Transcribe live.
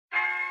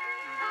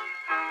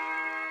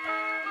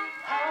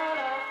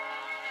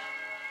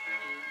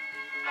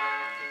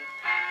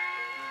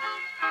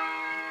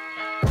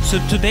So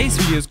today's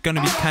video is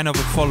gonna be kind of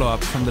a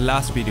follow-up from the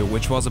last video,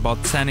 which was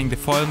about sanding the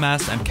foil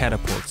mast and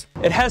catapults.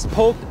 It has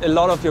poked a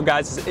lot of your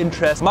guys'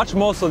 interest, much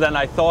more so than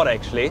I thought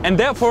actually. And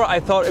therefore I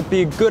thought it'd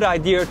be a good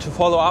idea to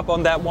follow up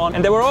on that one.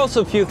 And there were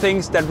also a few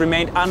things that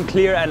remained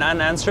unclear and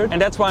unanswered.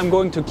 And that's why I'm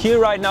going to Kiel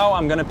right now.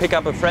 I'm gonna pick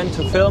up a friend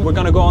to film. We're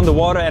gonna go on the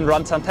water and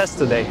run some tests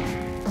today.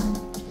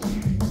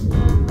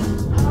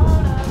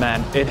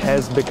 Man, it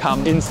has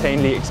become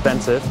insanely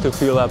expensive to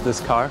fuel up this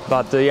car,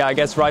 but yeah, I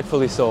guess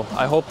rightfully so.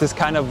 I hope this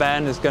kind of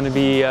van is going to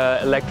be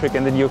electric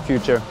in the near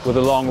future with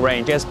a long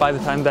range. I guess by the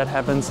time that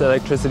happens, the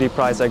electricity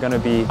prices are going to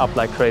be up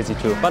like crazy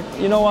too. But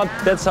you know what?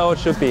 That's how it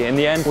should be. In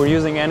the end, we're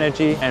using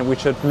energy and we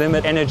should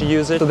limit energy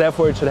usage, so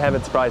therefore it should have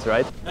its price,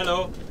 right?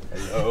 Hello!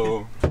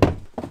 Hello!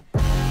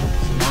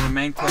 So now the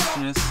main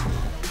question is,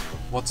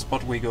 what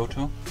spot we go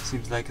to.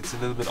 Seems like it's a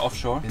little bit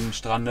offshore in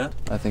Strande.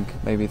 I think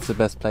maybe it's the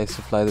best place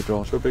to fly the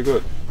drone. Should be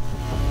good.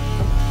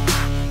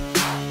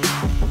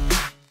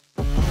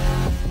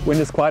 Wind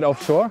is quite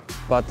offshore,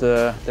 but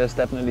there's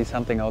definitely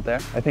something out there.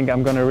 I think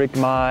I'm gonna rig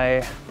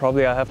my,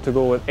 probably I have to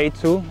go with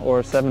 8.2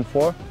 or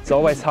 7.4. It's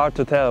always hard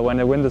to tell. When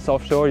the wind is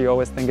offshore, you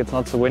always think it's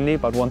not so windy,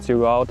 but once you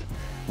go out,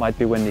 it might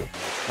be windy.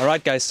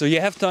 Alright guys, so you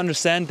have to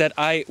understand that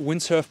I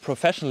windsurf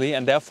professionally,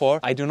 and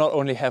therefore I do not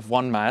only have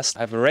one mast.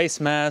 I have a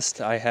race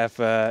mast, I have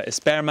a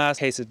spare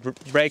mast in case it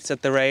breaks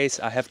at the race,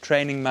 I have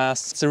training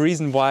masts. It's the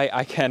reason why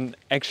I can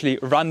actually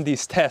run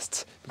these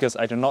tests, because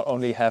I do not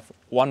only have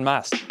one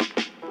mast.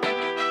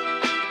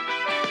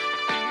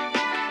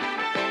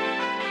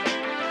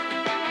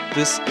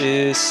 This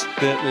is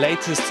the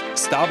latest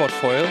starboard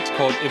foil. It's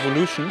called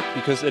Evolution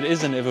because it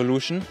is an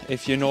evolution.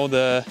 If you know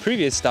the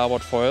previous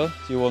starboard foil,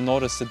 you will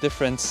notice the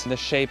difference in the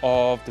shape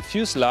of the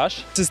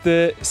fuselage. This is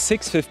the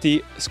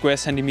 650 square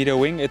centimeter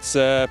wing. It's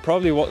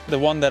probably the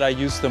one that I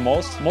use the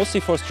most. Mostly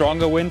for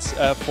stronger winds.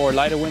 For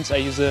lighter winds I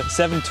use a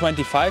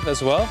 725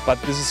 as well,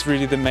 but this is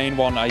really the main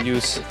one I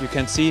use. You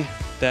can see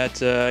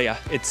that yeah,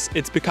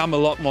 it's become a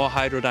lot more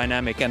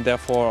hydrodynamic and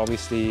therefore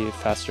obviously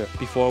faster.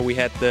 Before we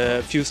had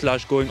the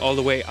fuselage going all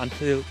the way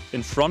until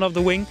in front of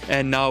the wing,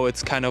 and now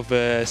it's kind of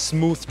a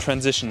smooth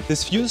transition.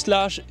 This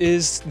fuselage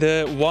is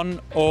the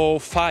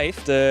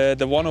 105. The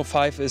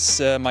 105 is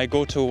my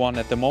go-to one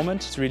at the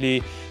moment. It's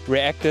really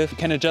reactive. You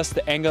can adjust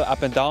the angle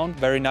up and down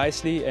very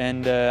nicely,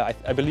 and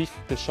I believe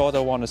the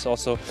shorter one is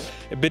also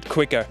a bit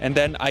quicker. And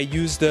then I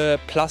use the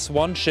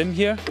 +1 shim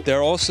here.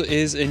 There also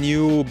is a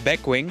new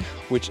back wing,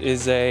 which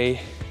is a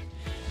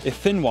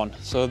thin one.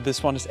 So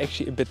this one is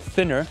actually a bit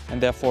thinner,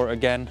 and therefore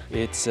again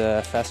it's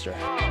faster.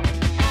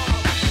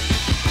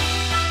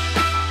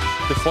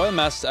 The foil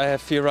mast I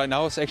have here right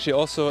now is actually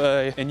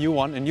also a new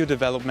one, a new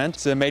development.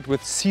 It's made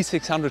with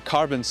C600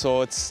 carbon,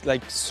 so it's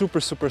like super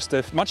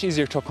stiff, much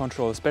easier to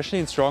control, especially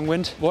in strong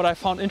wind. What I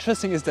found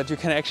interesting is that you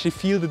can actually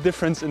feel the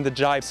difference in the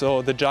jibe,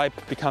 so the jibe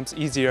becomes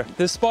easier.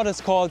 This spot is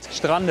called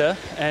Strande,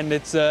 and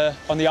it's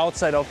on the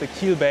outside of the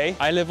Kiel Bay.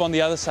 I live on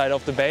the other side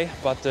of the bay,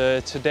 but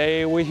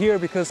today we're here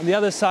because on the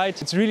other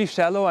side it's really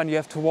shallow and you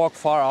have to walk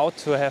far out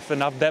to have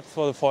enough depth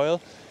for the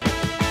foil.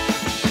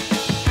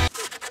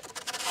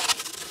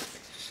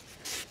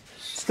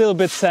 Still a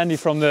bit sandy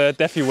from the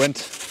Defi Wind.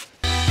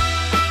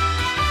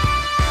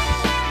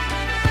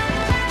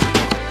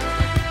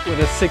 With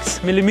a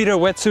 6mm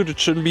wetsuit, it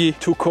shouldn't be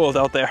too cold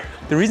out there.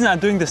 The reason I'm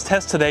doing this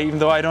test today, even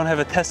though I don't have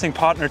a testing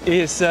partner,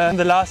 is in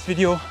the last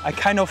video I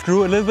kind of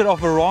drew a little bit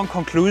of a wrong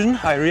conclusion.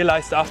 I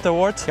realized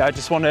afterwards. I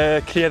just want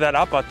to clear that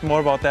up, but more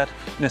about that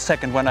in a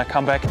second when I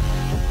come back.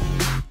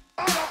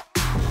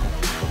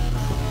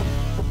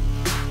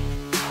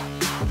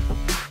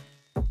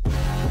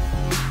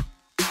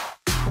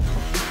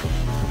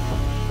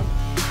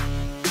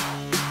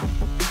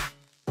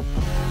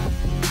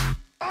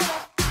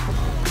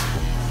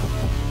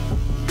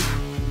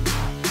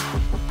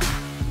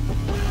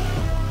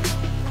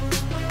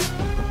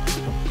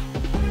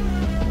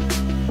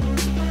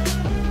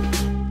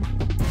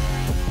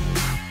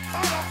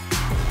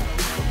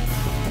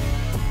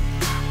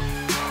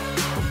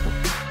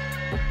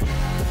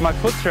 My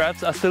foot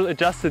straps are still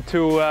adjusted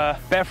to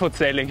barefoot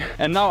sailing,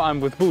 and now I'm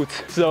with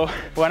boots. So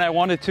when I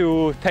wanted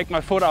to take my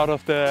foot out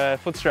of the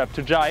foot strap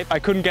to jibe, I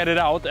couldn't get it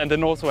out and the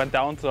nose went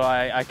down, so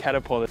I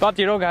catapulted. But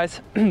you know guys,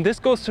 this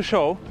goes to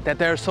show that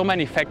there are so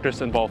many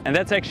factors involved, and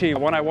that's actually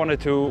what I wanted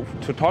to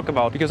talk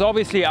about, because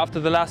obviously after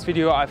the last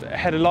video I've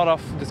had a lot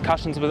of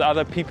discussions with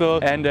other people,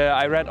 and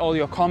I read all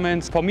your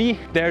comments. For me,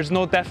 there's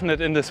no definite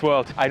in this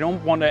world. I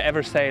don't want to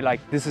ever say like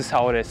this is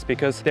how it is,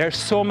 because there's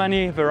so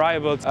many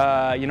variables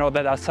you know,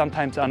 that are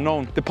sometimes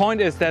unknown. The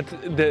point is that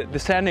the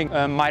sanding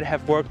might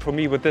have worked for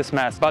me with this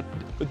mast, but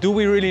do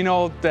we really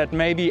know that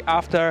maybe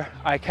after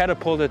I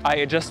catapulted, I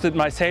adjusted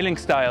my sailing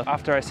style?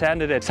 After I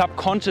sanded it,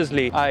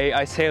 subconsciously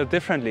I sailed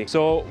differently.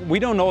 So we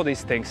don't know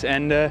these things,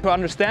 and to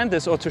understand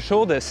this or to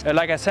show this,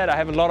 like I said, I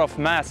have a lot of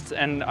masts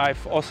and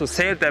I've also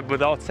sailed them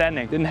without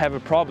sanding, didn't have a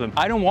problem.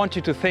 I don't want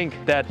you to think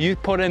that you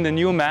put in the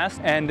new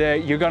mast and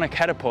you're gonna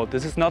catapult.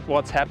 This is not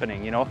what's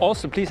happening, you know.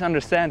 Also, please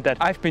understand that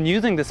I've been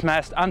using this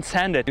mast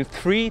unsanded in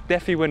 3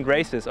 Defi Wind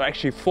races, or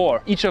actually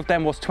 4. Each of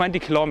them was 20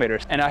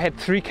 kilometers, and I had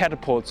 3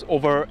 catapults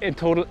over in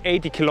total total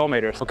 80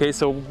 kilometers. Okay,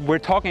 so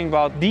we're talking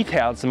about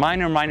details,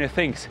 minor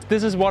things.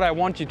 This is what I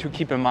want you to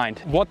keep in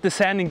mind. What the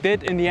sanding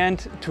did in the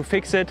end to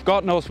fix it,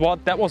 God knows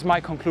what. That was my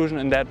conclusion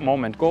in that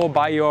moment. Go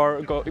buy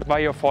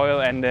your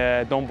foil and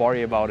don't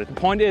worry about it.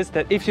 The point is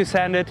that if you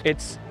sand it,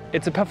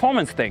 it's a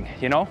performance thing,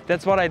 you know?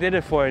 That's what I did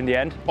it for in the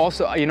end.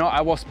 Also, you know,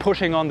 I was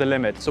pushing on the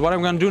limit. So what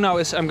I'm gonna do now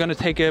is I'm gonna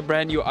take a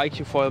brand new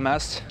IQ foil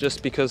mast,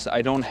 just because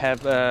I don't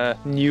have a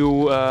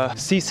new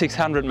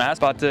C600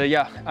 mast. But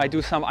yeah, I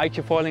do some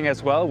IQ foiling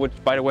as well, which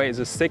by the way is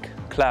a sick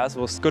class.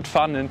 It was good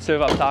fun in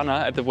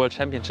Silvaplana at the World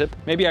Championship.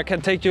 Maybe I can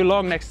take you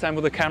along next time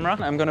with a camera.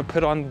 I'm gonna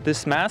put on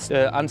this mast,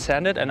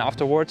 unsand it, and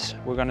afterwards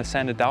we're gonna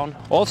sand it down.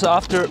 Also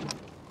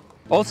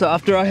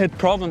after I had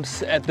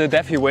problems at the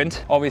Defi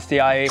Wind, obviously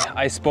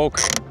I spoke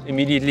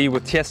immediately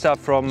with Tiesta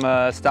from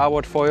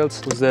Starboard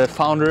Foils, who's the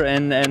founder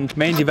and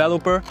main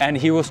developer, and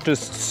he was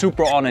just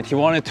super on it. He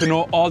wanted to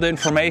know all the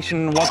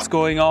information, what's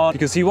going on,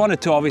 because he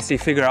wanted to obviously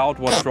figure out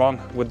what's wrong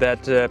with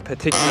that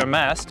particular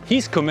mast.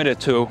 He's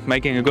committed to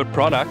making a good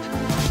product.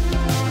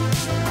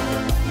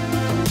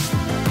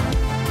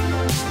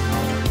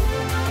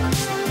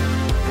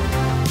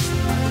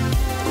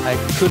 I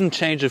couldn't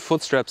change the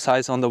foot strap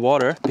size on the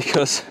water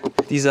because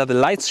these are the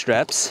light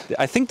straps.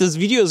 I think this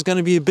video is going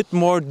to be a bit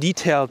more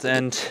detailed,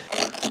 and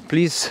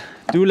please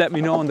do let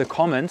me know in the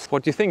comments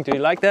what you think. Do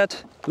you like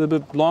that? A little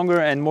bit longer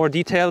and more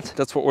detailed?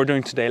 That's what we're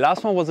doing today.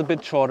 Last one was a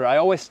bit shorter. I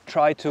always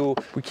try to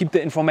keep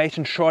the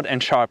information short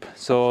and sharp.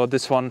 So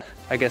this one,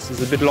 I guess,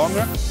 is a bit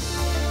longer.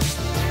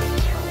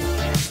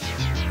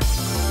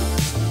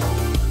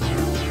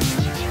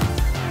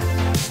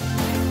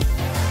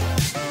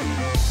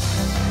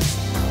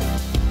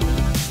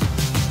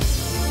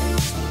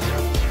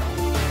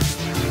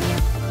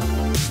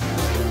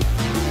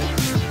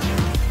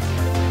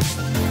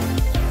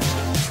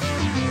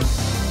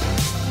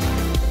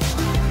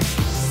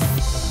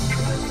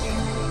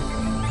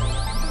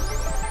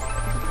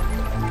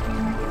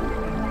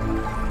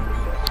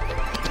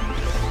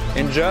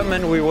 In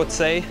German we would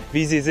say,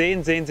 wie Sie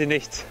sehen, sehen Sie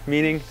nichts,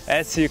 meaning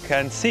as you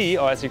can see,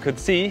 or as you could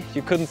see,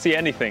 you couldn't see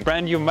anything.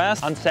 Brand new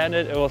mast,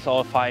 unsanded, it was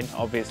all fine,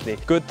 obviously.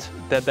 Good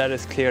that that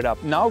is cleared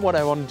up. Now what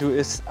I want to do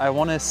is I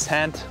want to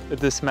sand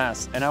this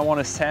mast, and I want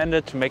to sand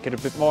it to make it a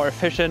bit more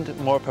efficient,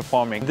 more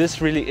performing. This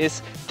really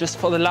is just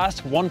for the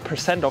last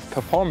 1% of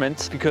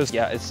performance, because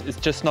yeah, it's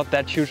just not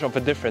that huge of a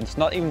difference.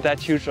 Not even that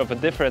huge of a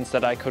difference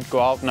that I could go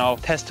out now,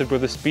 test it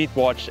with a speed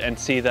watch and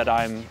see that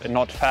I'm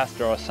not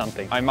faster or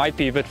something. I might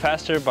be a bit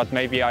faster, but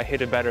maybe I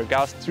hit a better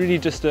gust. It's really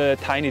just a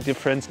tiny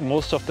difference.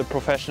 Most of the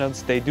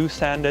professionals, they do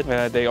sand it.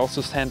 They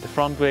also sand the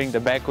front wing, the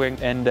back wing,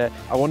 and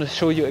I want to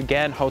show you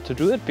again how to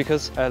do it,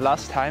 because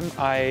last time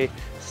I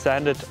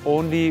sanded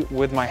only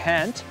with my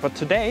hand, but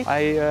today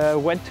I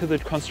went to the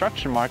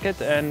construction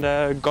market and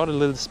got a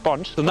little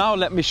sponge. So now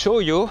let me show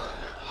you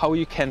how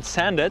you can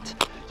sand it.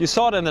 You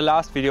saw it in the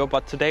last video,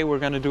 but today we're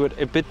going to do it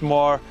a bit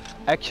more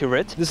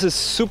accurate. This is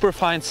super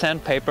fine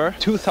sandpaper,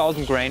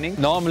 2000 graining.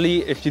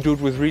 Normally, if you do it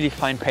with really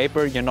fine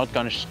paper, you're not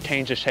going to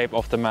change the shape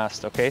of the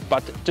mast, okay?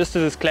 But just a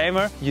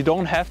disclaimer, you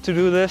don't have to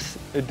do this.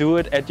 Do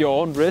it at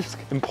your own risk.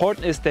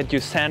 Important is that you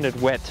sand it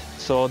wet.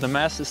 So the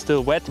mast is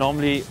still wet.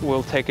 Normally,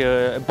 we'll take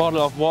a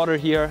bottle of water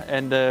here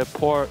and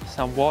pour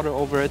some water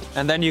over it.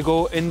 And then you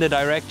go in the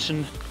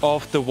direction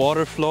of the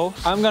water flow.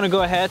 I'm gonna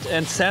go ahead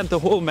and sand the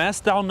whole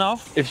mast down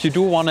now. If you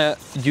do want to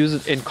use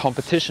it in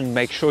competition,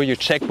 make sure you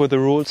check with the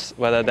rules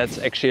whether that's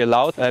actually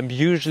allowed.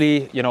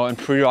 Usually, you know, in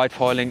free-ride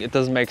foiling, it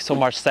doesn't make so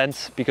much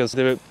sense because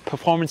the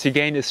performance you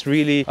gain is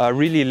really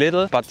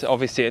little. But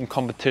obviously in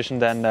competition,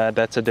 then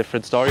that's a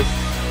different story.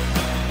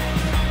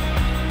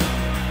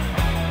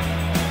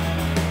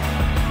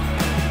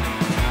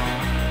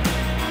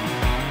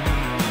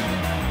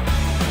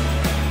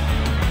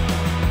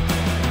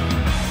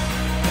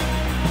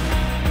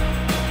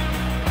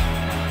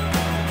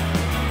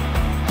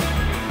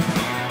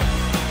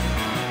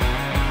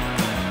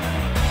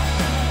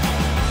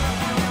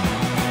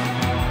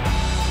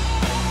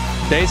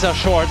 Days are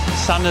short,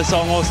 sun is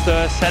almost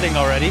setting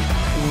already,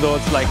 even though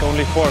it's like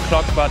only 4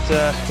 o'clock, but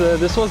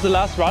this was the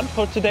last run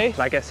for today.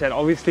 Like I said,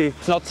 obviously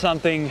it's not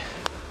something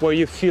where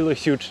you feel a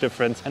huge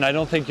difference, and I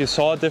don't think you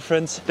saw a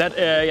difference.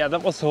 Yeah,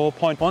 that was the whole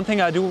point. One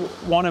thing I do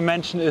want to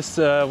mention is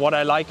what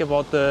I like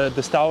about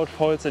the starboard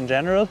foils in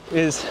general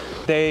is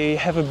they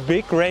have a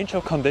big range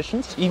of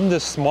conditions. Even the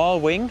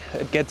small wing,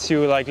 it gets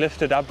you like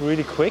lifted up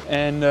really quick,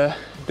 and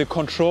the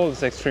control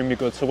is extremely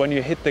good. So when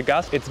you hit the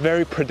gust, it's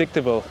very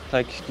predictable.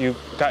 Like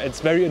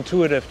it's very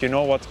intuitive. You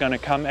know what's gonna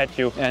come at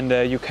you, and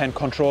you can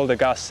control the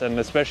gusts. And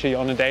especially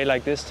on a day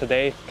like this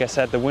today, like I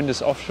said, the wind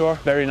is offshore.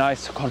 Very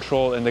nice to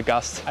control in the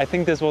gusts. I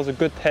think this was a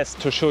good test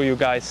to show you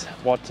guys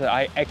what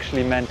I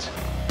actually meant.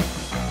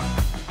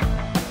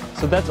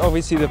 So that's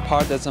obviously the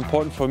part that's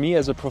important for me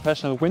as a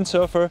professional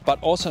windsurfer, but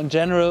also in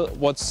general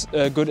what's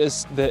good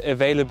is the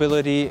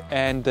availability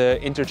and the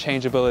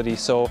interchangeability.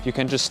 So you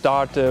can just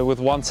start with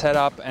one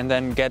setup and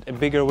then get a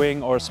bigger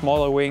wing or a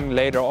smaller wing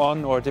later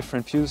on, or a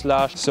different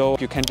fuselage, so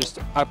you can just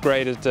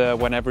upgrade it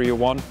whenever you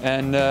want.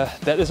 And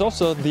that is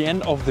also the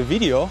end of the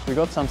video. We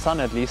got some sun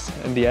at least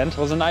in the end. It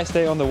was a nice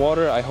day on the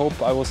water. I hope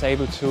I was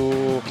able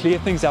to clear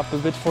things up a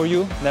bit for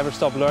you. Never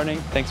stop learning.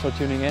 Thanks for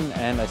tuning in,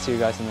 and I see you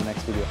guys in the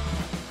next video.